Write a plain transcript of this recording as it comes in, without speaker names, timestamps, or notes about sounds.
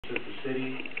assist the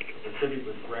city of Pacific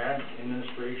with grant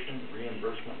administration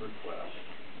reimbursement request.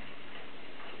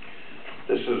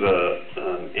 This is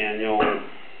an annual,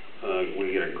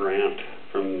 we get a grant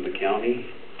from the county,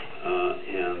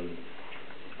 and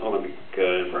Olumpic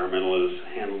Environmental has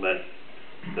handled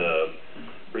the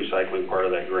recycling part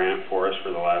of that grant for us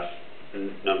for the last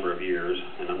number of years,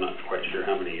 and I'm not quite sure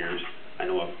how many years. I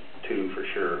know of 2 for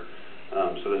sure.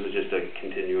 So this is just a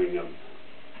continuing of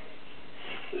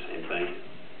the same thing.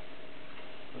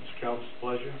 What's the council's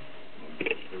pleasure?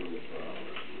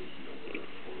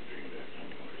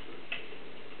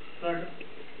 Second.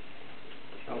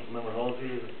 Councilmember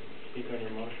Halsey, speak on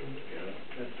your motion. Yeah,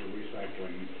 that's the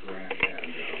recycling grant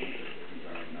and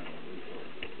environmental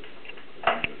resources.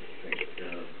 That takes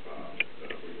care of the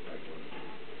recycling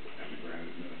and the grant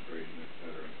administration, et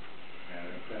cetera. And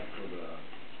except for the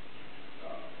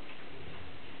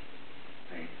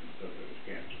paints and stuff that we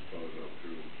can't dispose of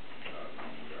through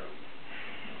normal garbage.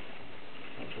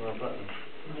 Councilmember Putnam.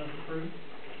 Enough approved.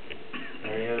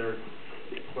 Any other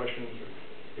questions or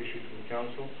issues from the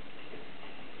council?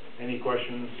 Any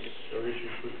questions or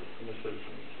issues from the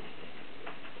citizens?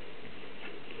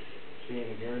 Seeing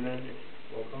and hearing none,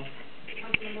 roll call.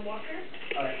 Councilmember Walker?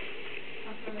 Aye.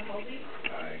 Councilmember Halsey?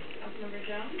 Aye. Councilmember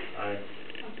Jones? Aye.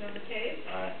 Councilmember Cave?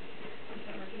 Aye.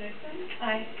 Councilmember Knudsen?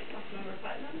 Aye. Councilmember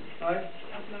Putnam? Aye.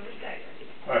 Councilmember Steiger?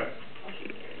 Aye.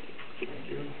 Motion carries. Thank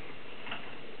you.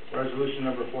 Resolution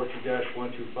number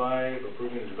 14-125,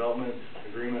 approving the development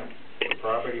agreement for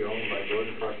property owned by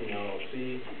Gordon Trucking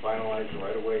LLC to finalize the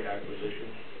right-of-way acquisition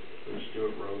for the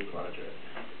Stewart Road project.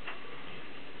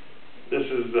 This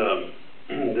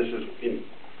is in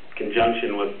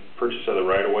conjunction with purchase of the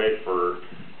right-of-way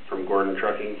from Gordon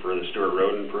Trucking for the Stewart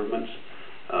Road improvements.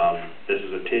 This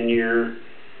is a 10-year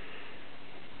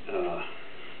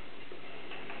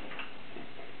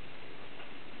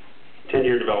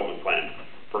development plan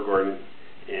for Gordon,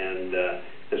 and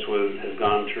this has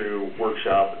gone through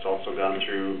workshop. It's also gone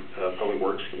through Public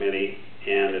Works Committee,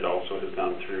 and it also has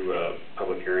gone through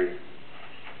public hearing.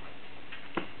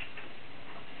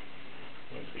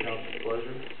 What's the council's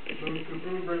pleasure? Move to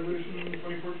approve resolution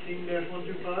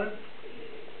 2014-125.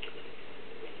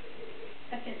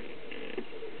 Second.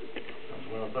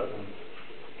 Councilmember Putnam.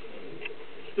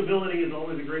 Stability is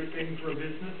always a great thing for a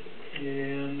business,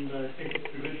 and I think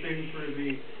it's a good thing for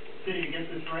the city to get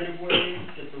this right of way,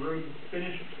 get the road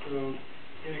finished, so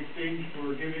in exchange for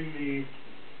giving the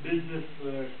business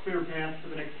a clear path for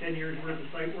the next 10 years worth of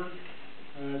site work,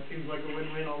 it seems like a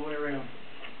win-win all the way around.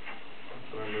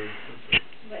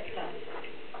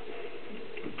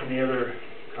 Any other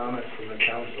comments from the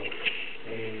council?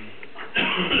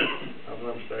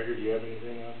 Councilmember Steiger, do you have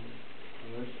anything on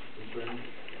this concern?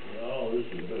 No, this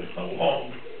has been a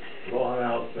long,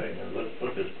 drawn-out thing, and let's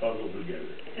put this puzzle together.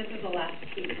 This is the last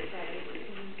piece, right?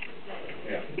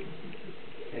 Yeah.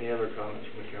 Any other comments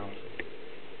from the council?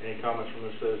 Any comments from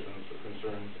the citizens or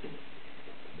concerns?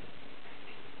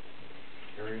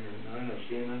 Hearing none or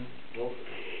seeing none, vote.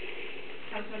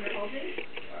 Councilmember Halsey?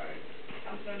 Aye.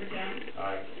 Councilmember Jones?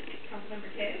 Aye.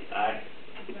 Councilmember Cave? Aye.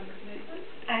 Councilmember Knudsen?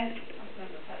 Aye.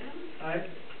 Councilmember Putnam? Aye.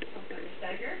 Councilmember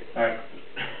Steiger? Aye.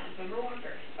 Councilmember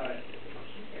Walker? Aye.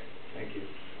 Motion carries. Thank you.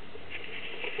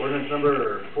 Ordinance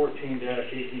number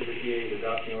 14-1858,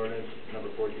 adopting ordinance number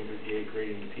 1458,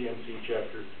 creating PMC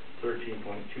chapter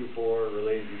 13.24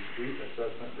 related to street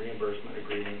assessment reimbursement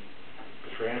agreement for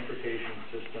transportation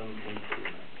system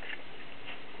improvement.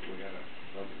 We got a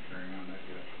public hearing on that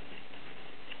yet?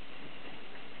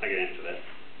 I can answer that.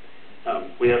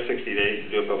 We have 60 days to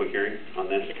do a public hearing on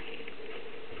this. Okay, I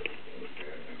think we should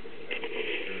have a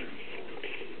public hearing.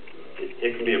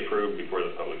 It can be approved before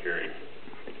the public hearing.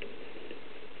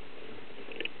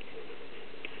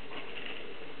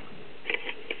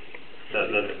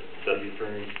 The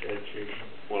attorney's education.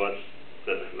 Well,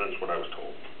 that's what I was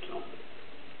told. So.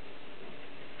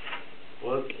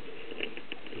 Well, do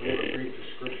we have a brief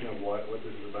description of what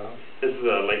this is about? This is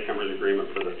a latecomers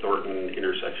agreement for the Thornton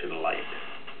intersection light.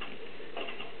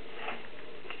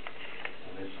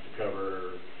 And this is to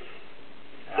cover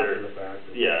after the fact?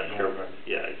 Yeah, it's covered.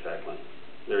 Yeah, exactly.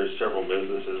 There's several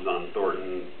businesses on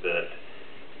Thornton that,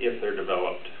 if they're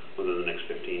developed within the next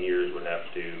 15 years, would have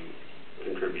to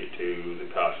contribute to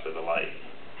the cost of the light.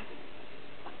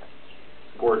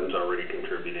 Gordon's already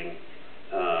contributing.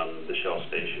 The Shell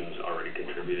station's already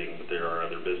contributing, but there are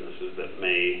other businesses that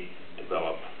may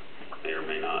develop, may or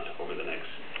may not, over the next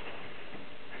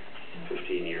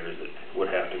 15 years that would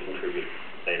have to contribute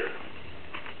later.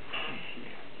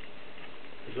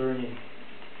 Is there any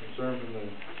concern from the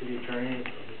city attorney?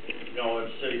 No,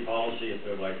 it's city policy if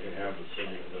they'd like to have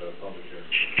the public hearing.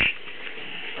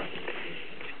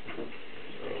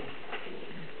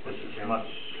 much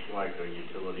like a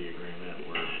utility agreement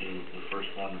where if you, the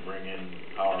first one to bring in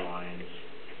power lines,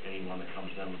 anyone that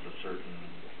comes in with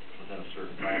within a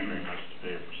certain time frame has to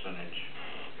pay a percentage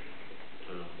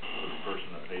to the person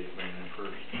that pays bringing in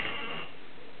first.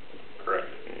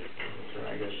 Correct. So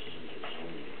I guess,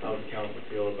 how does the council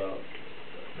feel about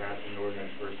passing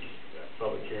ordinance versus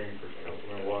public hearing for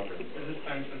Councilmember Walker? Is this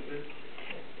time sensitive?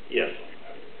 Yes.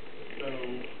 So,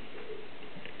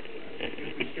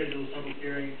 if we schedule a public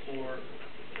hearing for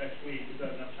next week, is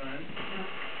that enough time? Do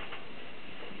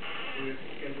we have to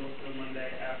schedule it for the Monday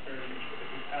after, if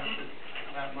we pass it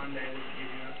that Monday, would it give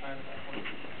you enough time at that point,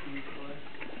 2 weeks away?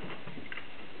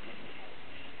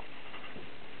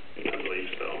 I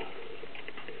believe so.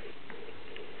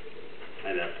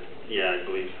 I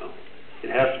believe so. It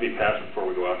has to be passed before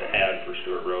we go out to add for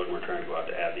Stewart Road, and we're trying to go out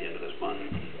to add the end of this month.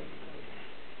 That's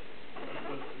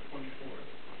what's the 24th.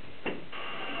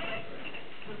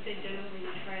 What they generally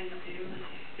try and do,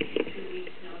 2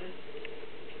 weeks notice.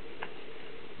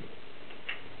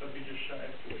 That'd be just shy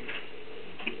of 2 weeks.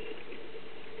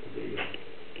 The,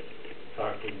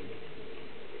 talk and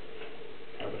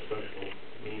have a special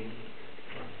meeting,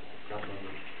 or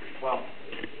Councilmember? Well,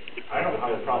 I don't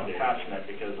have a problem passing it,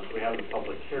 because if we have the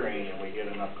public hearing and we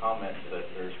get enough comments that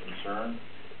there's concern,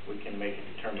 we can make a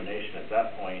determination at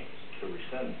that point to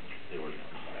rescind the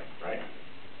ordinance, right?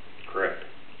 Correct.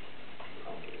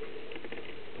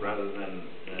 Rather than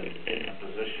get in a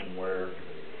position where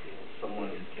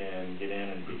someone can get in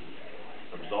and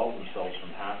absolve themselves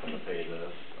from having to pay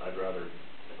this, I'd rather,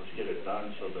 let's get it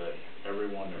done so that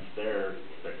everyone that's there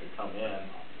that could come in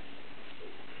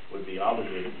would be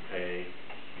obligated to pay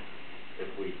if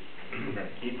we're going to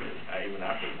keep it, even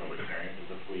after the public hearing,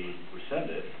 because if we rescind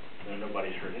it, then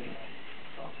nobody's hurt anyway,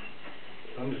 so.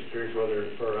 I'm just curious whether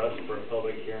for us, for a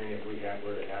public hearing, if we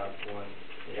were to have one,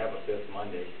 we have a fifth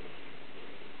Monday.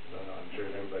 I'm sure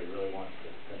everybody really wants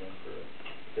to come in for a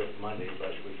fifth Monday,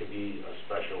 but we could be a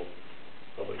special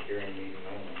public hearing meeting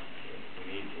only.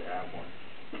 We need to have one.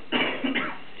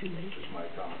 Just my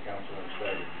comment, Councilmember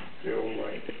Stagg. Joe,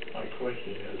 my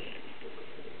question is,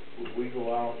 would we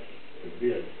go out to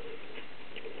bid,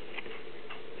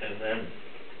 and then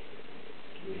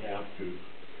we have to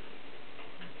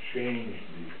change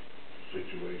the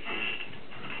situation?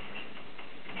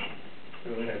 We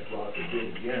would have to go out to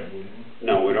bid again, wouldn't we?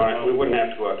 No, we wouldn't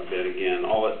have to go out to bid again.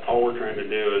 All we're trying to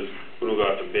do is, when we go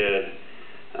out to bid,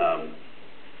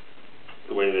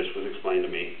 the way this was explained to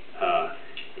me,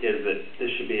 is that this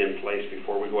should be in place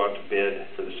before we go out to bid,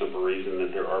 for the simple reason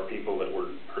that there are people that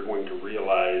are going to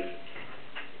realize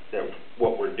that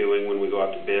what we're doing when we go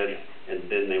out to bid, and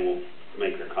then they will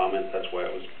make their comments. That's why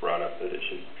it was brought up that it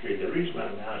should. Okay, the reason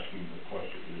I'm asking the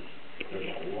question is,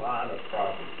 there's a lot of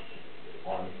properties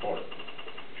on Thornton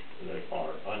that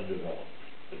are undeveloped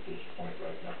at this point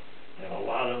right now. And a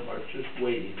lot of them are just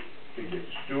waiting to get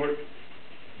Stewart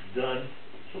done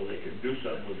so they can do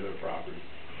something with their property.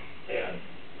 And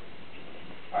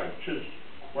I'm just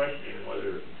questioning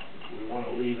whether we want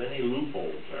to leave any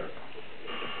loopholes there,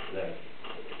 that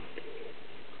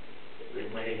they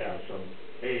may have some,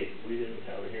 hey, we didn't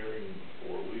have a hearing,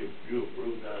 or you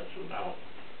approved that, so now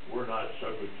we're not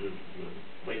subject to the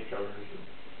late governors and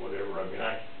whatever. I mean,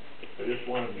 I just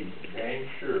want to be dang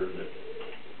sure that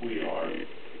we are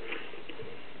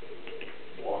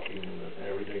walking and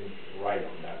everything's right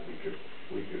on that, because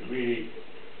we could really,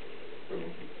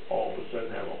 all of a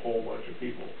sudden, have a whole bunch of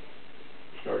people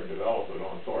start developing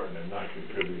on Thornton and not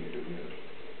contributing to the community.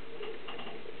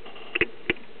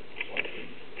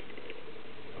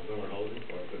 Councilmember Holden?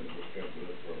 Why couldn't we schedule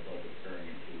this for a public hearing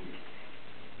in 2 weeks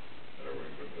at a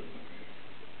regular business meeting?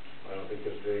 I don't think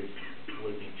this day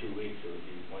would be 2 weeks, it would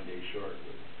be 1 day short,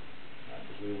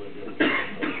 because we wouldn't be able to get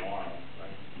it until tomorrow,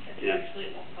 right? Yeah.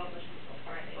 Actually, it won't publish until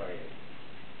Friday. Friday.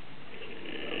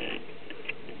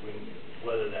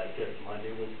 Whether that fifth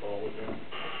Monday would fall within.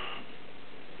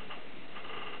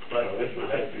 But Well, this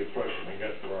would have to be a question, I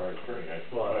guess, for our attorney.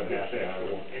 Well, I'm just saying, I don't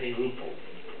want any loopholes.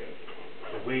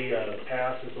 if we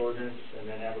pass this ordinance and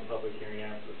then have a public hearing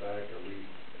after the fact, are we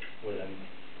within?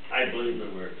 I believe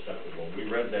that we're acceptable. We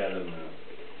read that in the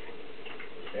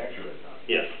statute, I thought.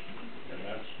 Yes. And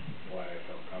that's why I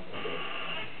felt comfortable.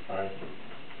 All right.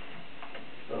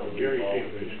 So Gary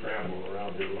seems to be scrambling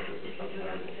around here looking for If something. you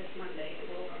have it this Monday, it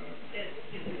will,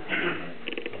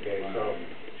 Okay, so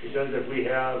she says if we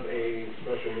have a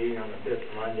special meeting on the fifth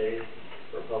Monday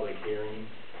for a public hearing,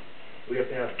 we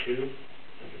have to have two?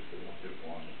 Just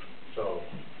one. So,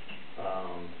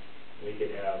 we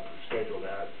could schedule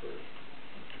that for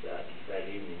that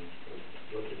evening.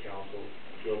 What's the council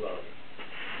feel about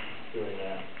doing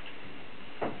that?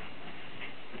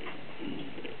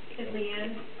 Is Leanne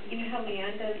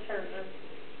agendas or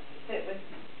sit with,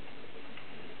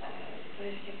 what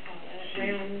did you call it,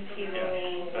 round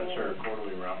table? That's her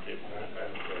quarterly roundtable.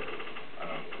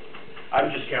 I'm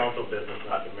just council business,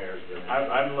 not the mayor's business.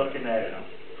 I'm looking at it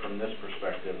from this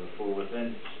perspective, if we're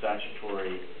within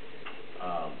statutory,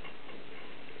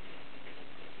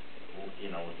 you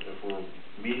know, if we're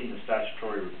meeting the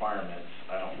statutory requirements,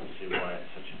 I don't see why it's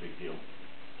such a big deal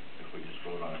if we just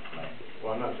vote on it tonight.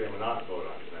 Well, I'm not saying we're not vote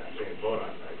on it tonight, I'm saying vote on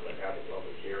it tonight, but have a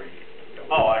public hearing.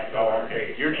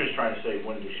 Okay. You're just trying to say,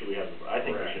 should we have, I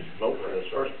think we should vote for this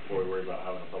first before we worry about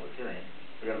having a public hearing.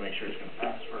 We gotta make sure it's gonna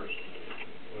pass first.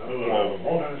 Well,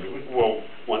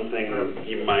 one thing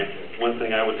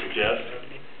I would suggest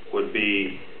would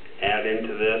be add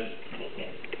into this,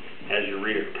 as you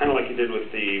read it, kind of like you did with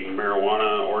the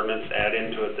marijuana ordinance, add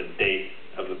into it the date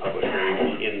of the public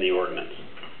hearing in the ordinance,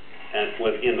 and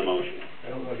within the motion. I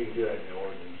don't know if you can do that in the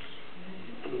ordinance.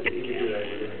 You can do that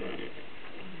in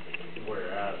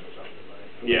whereas or something like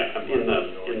that. Yeah, in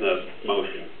the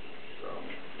motion. So,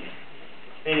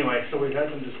 anyway, so we've had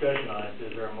some discussion on it.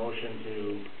 Is there a motion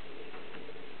to?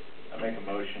 I make a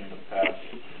motion to pass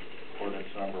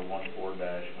ordinance number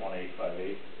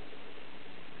 14-1858.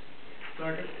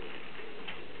 Second.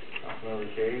 Councilmember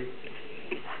Cave?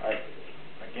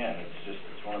 Again,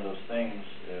 it's one of those things,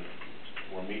 if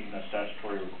we're meeting the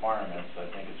statutory requirements, I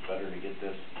think it's better to get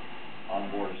this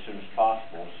on board as soon as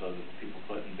possible so that the people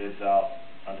putting bids out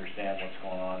understand what's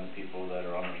going on, the people that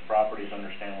are on those properties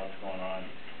understand what's going on.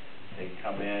 They can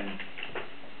come in,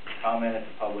 comment at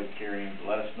the public hearing,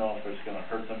 let us know if it's going to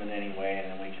hurt them in any way,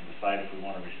 and then we can decide if we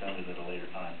want to rescind it at a later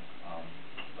time.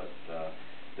 But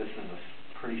this is a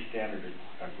pretty standard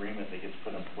agreement that gets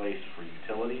put in place for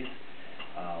utilities.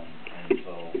 And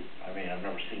so, I mean, I've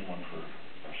never seen one for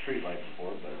a street light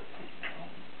before, but, you know,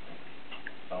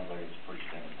 it sounds like it's a pretty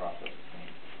standard process to me.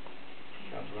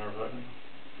 Councilmember Putnam?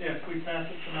 Yeah, if we pass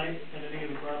it tonight and any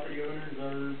of the property owners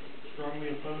are strongly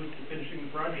opposed to finishing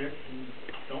the project and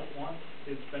don't want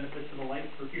the benefits of the light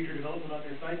for future development on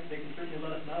their site, they can certainly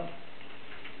let us know.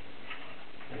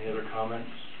 Any other comments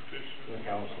from the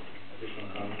council?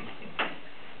 Additional comments?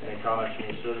 Any comments from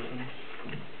the citizens?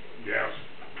 Yes.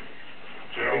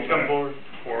 Please come forward.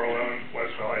 411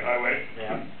 West Valley Highway.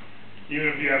 Yeah. Even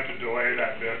if you have to delay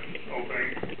that bid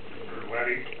opening or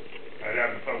letting, I'd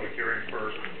have the public hearing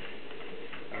first.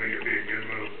 I think it'd be a good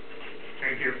move.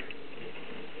 Thank you.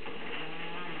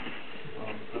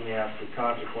 Well, let me ask the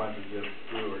consequences if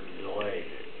we were to delay.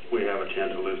 We have a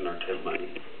chance of losing our TIP money.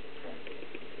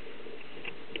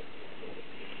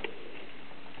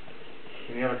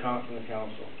 Any other comment from the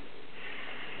council?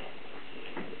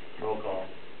 Roll call.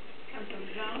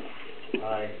 Councilmember Jones?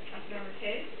 Aye. Councilmember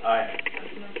Cave? Aye.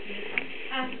 Councilmember Peterson?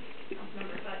 Aye.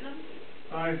 Councilmember Putnam?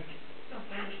 Aye.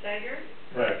 Councilmember Steiger?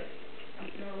 Right.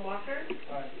 Councilmember Walker?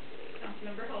 Aye.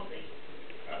 Councilmember Halsey?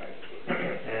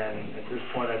 And at this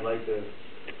point, I'd like to,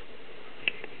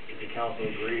 if the council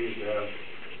agrees, to have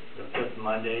the fifth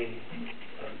Monday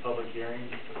of the public hearing.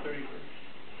 The 31st.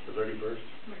 The 31st?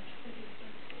 March 31st.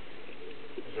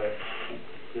 Is that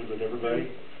good with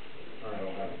everybody? I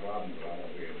don't have a problem, but I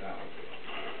won't be in town.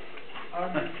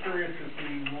 I'm just curious if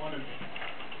we wanted,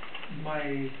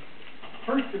 my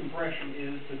first impression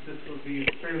is that this will be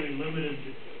a fairly limited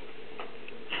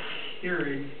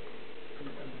hearing.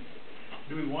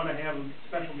 Do we want to have a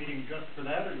special meeting just for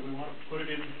that, or do we want to put it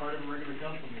in part of a regular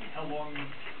council meeting? How long,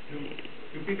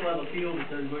 do people have a feel that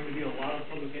there's going to be a lot of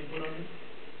public input on this?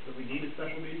 That we need a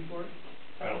special meeting for it?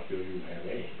 I don't feel you have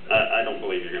any. I don't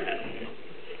believe you're gonna have any.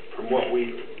 From what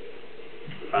we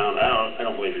found out, I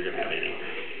don't believe you're gonna have any.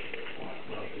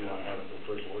 Well, if you want to have it for the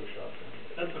first workshop, then.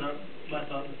 That's what my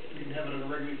thought was. We can have it at a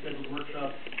regularly scheduled workshop.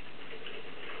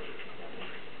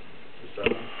 The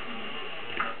 7th?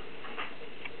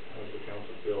 How does the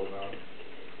council feel about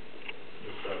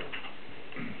the 7th?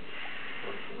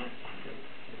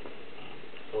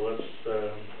 So let's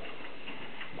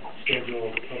schedule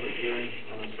a public hearing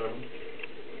on the 7th.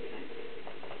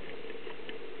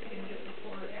 You can do it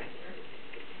before or after.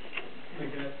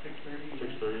 Make it at 6:30.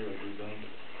 6:30, like we've done.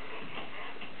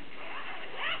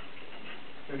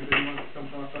 If anybody wants to come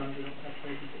talk on it, we don't have to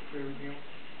make it for everything else.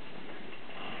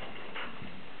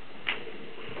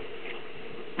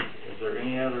 Is there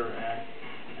any other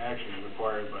action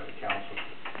required by the council?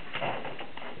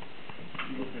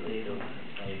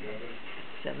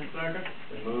 Second.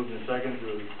 Been moved and seconded to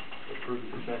approve the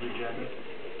consent agenda.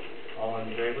 All in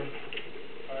favor?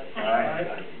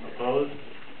 Aye. Opposed?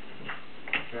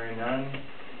 Hearing none.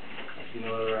 I see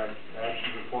no other action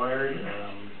required. I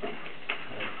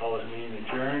call this meeting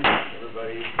adjourned.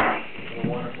 Everybody